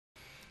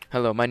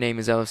Hello, my name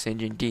is Ellison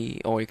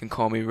D, or you can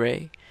call me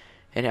Ray,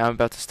 and I'm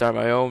about to start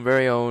my own,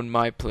 very own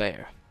My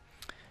Player.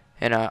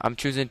 And I'm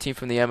choosing a team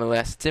from the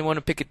MLS. Didn't want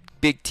to pick a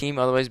big team,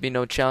 otherwise it'd be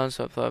no challenge,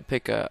 so I thought I'd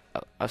pick a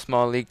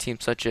small league team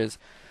such as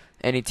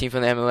any team from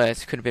the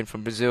MLS. Could have been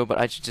from Brazil, but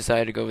I just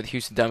decided to go with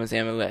Houston Diamonds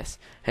MLS.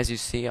 As you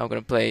see, I'm going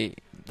to play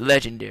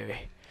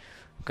Legendary.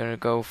 I'm going to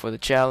go for the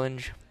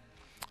challenge.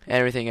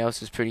 Everything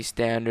else is pretty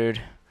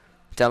standard.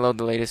 Download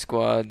the latest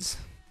squads.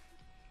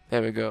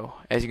 There we go.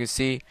 As you can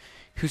see,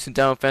 Houston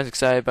Diamond fans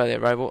excited by the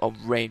arrival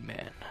of Rain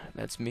Man.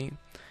 That's me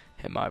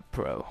and my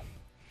pro.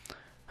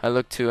 I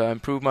look to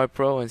improve my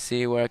pro and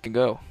see where I can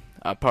go.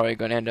 I'm probably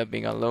going to end up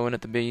being on loan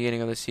at the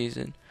beginning of the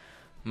season.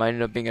 Might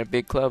end up being at a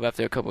big club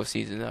after a couple of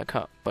seasons,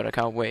 but I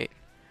can't wait.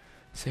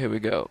 So here we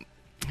go.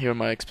 Here are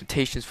my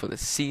expectations for the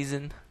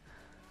season.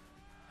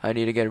 I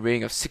need to get a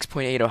rating of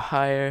 6.8 or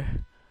higher.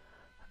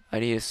 I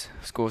need to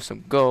score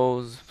some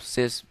goals,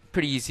 assists,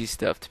 pretty easy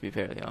stuff to be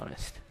fairly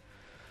honest.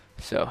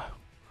 So,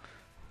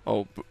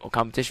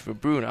 competition for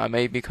Bruno. I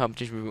may be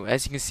competition for Bruno.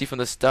 As you can see from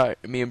the start,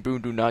 me and Bruno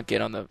do not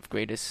get on the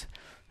greatest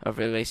of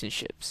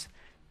relationships.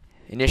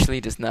 Initially,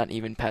 he does not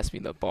even pass me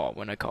the ball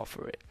when I call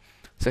for it.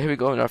 So here we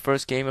go in our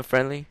first game of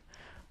friendly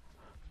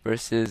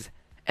versus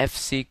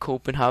FC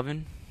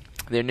Copenhagen.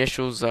 The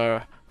initials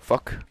are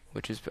fuck,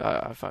 which is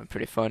I find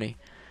pretty funny.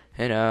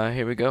 And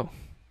here we go.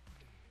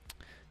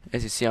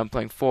 As you see, I'm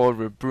playing forward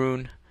with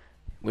Bruno,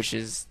 which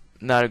is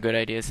not a good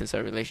idea since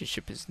our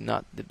relationship is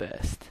not the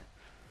best.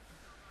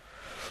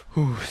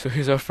 So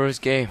here's our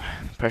first game.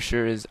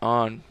 Pressure is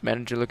on.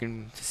 Manager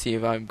looking to see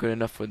if I'm good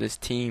enough for this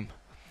team.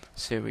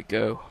 So here we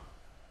go.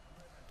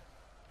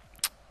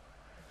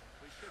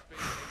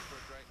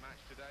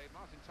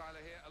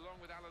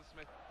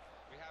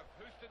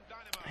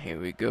 Here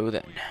we go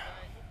then.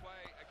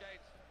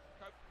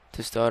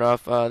 To start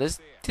off,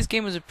 this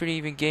game was a pretty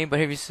even game, but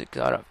here we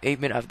start off 8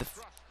 minutes.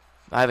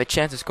 I have a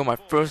chance to score my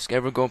first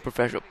ever goal in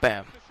professional.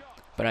 Bam,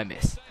 but I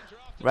miss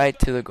right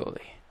to the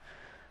goalie.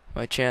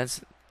 My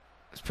chance.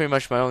 It's pretty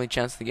much my only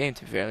chance of the game,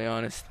 to be fairly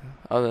honest.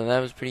 Other than that,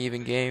 it was a pretty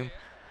even game.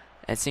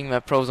 And seeing my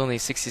pro's only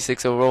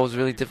 66 overall, it was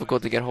really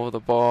difficult to get hold of the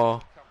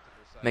ball,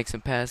 make some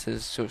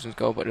passes, show some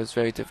goal, but it was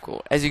very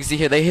difficult. As you can see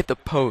here, they hit the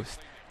post.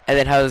 And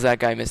then how does that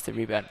guy miss the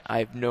rebound? I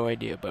have no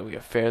idea, but we are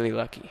fairly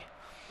lucky.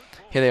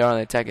 Here they are on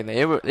the attack, and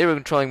they were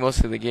controlling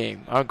most of the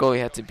game. Our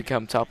goalie had to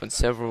become top in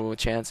several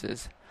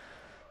chances.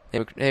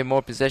 They had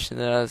more possession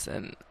than us,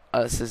 and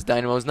us as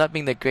Dynamos, not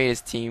being the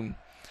greatest team,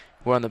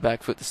 we're on the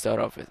back foot to start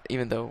off with,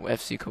 even though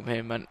FC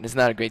Copenhagen is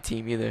not a great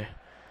team either.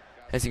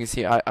 As you can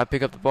see, I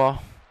pick up the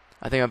ball.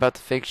 I think I'm about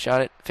to fake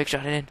shot it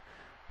in.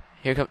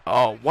 Here comes.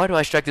 Oh, why do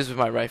I strike this with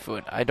my right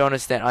foot? I don't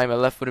understand. I'm a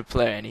left-footed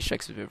player, and he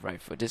strikes with his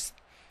right foot. This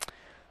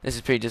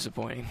is pretty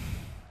disappointing.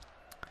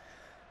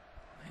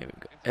 Here we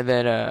go. And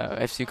then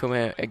FC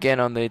Copenhagen again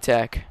on the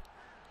attack.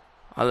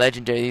 On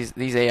Legendary,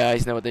 these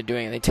AIs know what they're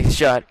doing, and they take a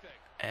shot.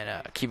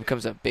 And keeper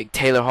comes up big.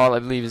 Taylor Hall, I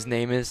believe his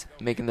name is,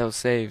 making those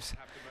saves.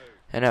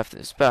 And after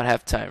it's about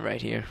halftime right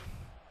here.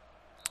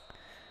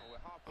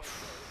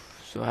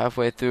 So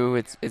halfway through,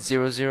 it's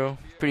 0-0.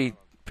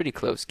 Pretty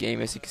close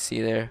game, as you can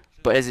see there.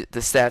 But as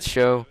the stats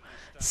show,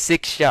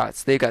 6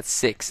 shots. They got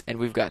 6, and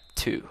we've got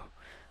 2.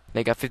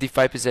 They got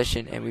 55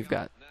 possession, and we've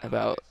got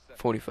about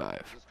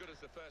 45.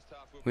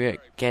 We are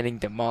getting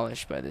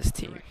demolished by this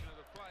team.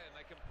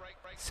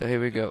 So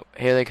here we go.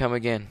 Here they come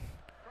again.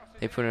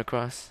 They put it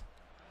across.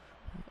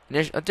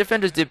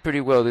 Defenders did pretty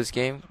well this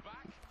game,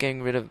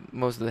 getting rid of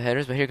most of the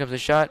headers, but here comes a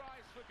shot,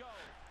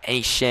 and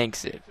he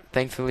shanks it.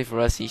 Thankfully for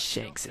us, he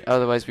shanks it.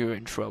 Otherwise, we were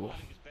in trouble.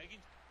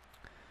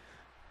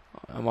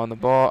 I'm on the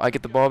ball. I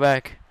get the ball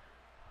back.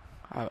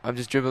 I'm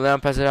just dribbling down,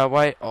 pass it out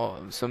wide.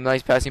 Oh, some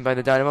nice passing by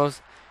the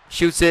Dynamos.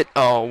 Shoots it.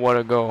 Oh, what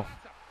a goal.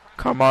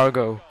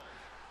 Camargo.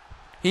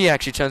 He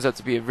actually turns out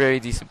to be a very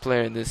decent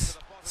player in this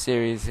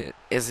series,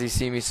 as you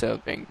see me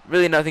celebrating.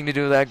 Really nothing to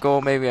do with that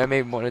goal. Maybe I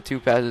made 1 or 2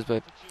 passes,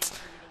 but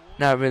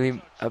not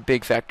really a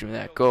big factor in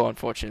that goal,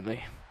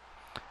 unfortunately.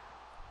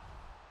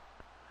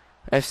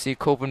 FC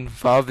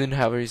Copenhagen,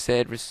 however you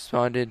say it,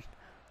 responded.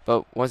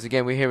 But once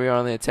again, here we are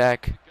on the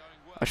attack.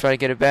 I tried to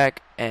get it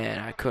back, and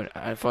I couldn't.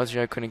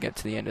 Unfortunately, I couldn't get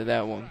to the end of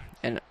that one.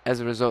 And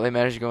as a result, they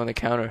managed to go on the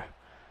counter.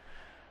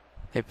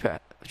 They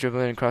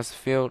dribble in across the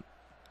field.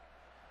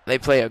 They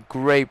play a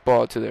great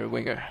ball to their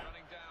winger,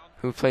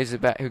 who plays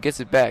it back, who gets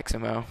it back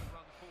somehow.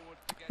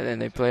 And then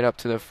they play it up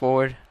to their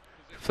forward,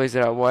 who plays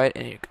it out wide,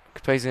 and he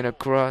plays it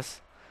across.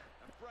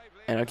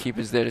 And our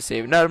keeper's there to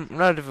save it.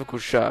 Not a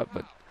difficult shot,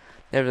 but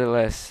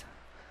nevertheless,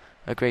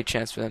 a great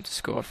chance for them to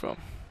score from.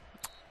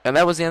 And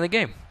that was the end of the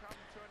game.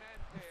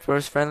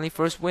 First friendly,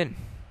 first win.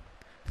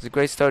 It was a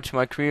great start to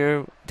my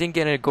career. Didn't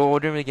get a goal,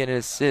 didn't really get an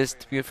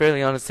assist. To be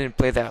fairly honest, didn't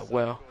play that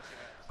well.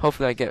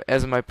 Hopefully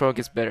as my pro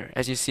gets better.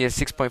 As you see, a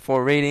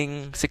 6.4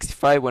 rating,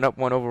 65, went up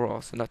 1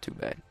 overall, so not too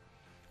bad.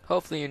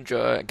 Hopefully you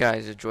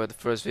guys enjoyed the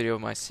first video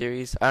of my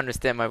series. I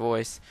understand my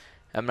voice.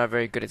 I'm not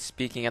very good at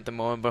speaking at the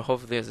moment, but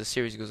hopefully as the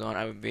series goes on,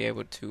 I will be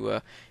able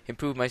to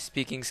improve my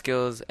speaking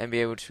skills and be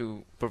able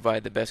to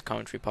provide the best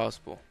commentary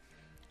possible.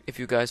 If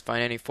you guys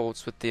find any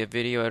faults with the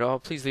video at all,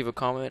 please leave a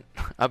comment.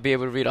 I'll be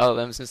able to read all of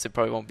them since there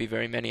probably won't be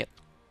very many.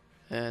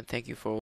 And thank you for